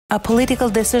A political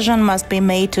decision must be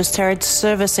made to start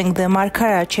servicing the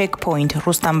Markara checkpoint,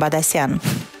 Rustam Badasyan.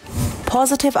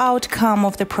 Positive outcome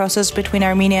of the process between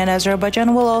Armenia and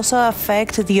Azerbaijan will also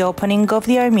affect the opening of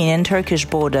the Armenian-Turkish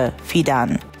border,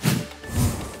 Fidan.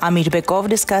 Amir Bekov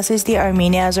discusses the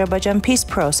Armenia-Azerbaijan peace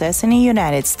process in the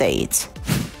United States.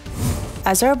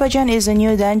 Azerbaijan is a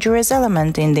new dangerous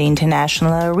element in the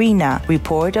international arena,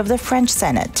 report of the French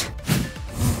Senate.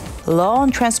 Law on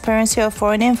transparency of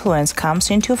foreign influence comes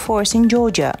into force in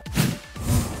Georgia.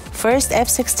 First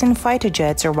F-16 fighter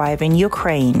jets arrive in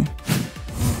Ukraine.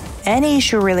 Any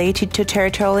issue related to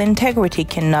territorial integrity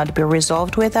cannot be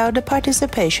resolved without the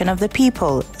participation of the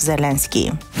people,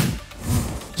 Zelensky.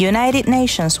 United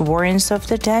Nations warns of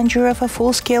the danger of a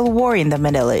full-scale war in the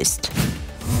Middle East.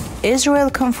 Israel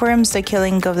confirms the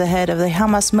killing of the head of the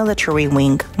Hamas military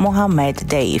wing, Mohammed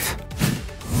Deif.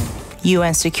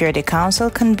 UN Security Council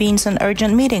convenes an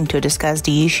urgent meeting to discuss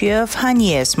the issue of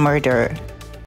Haniyeh's murder.